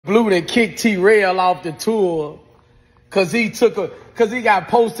Bleu done kicked T-Rell off the tour cause he got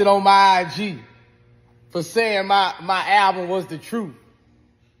posted on my IG for saying my album was the truth.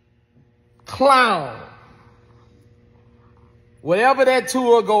 Clown. Wherever that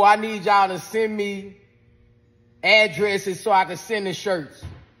tour go, I need y'all to send me addresses so I can send the shirts.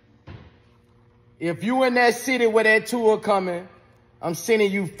 If you in that city where that tour coming, I'm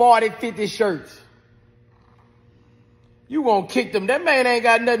sending you 40, 50 shirts. You gonna kick them. That man ain't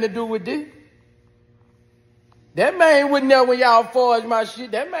got nothing to do with this. That man wasn't there when y'all forged my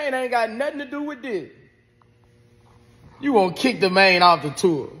shit. That man ain't got nothing to do with this. You gonna kick the man off the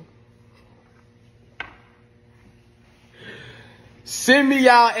tour. Send me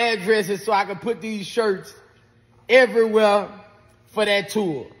y'all addresses so I can put these shirts everywhere for that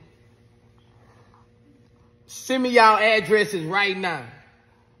tour. Send me y'all addresses right now.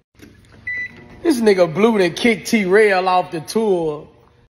 This nigga Bleu done kicked T-Rell off the tour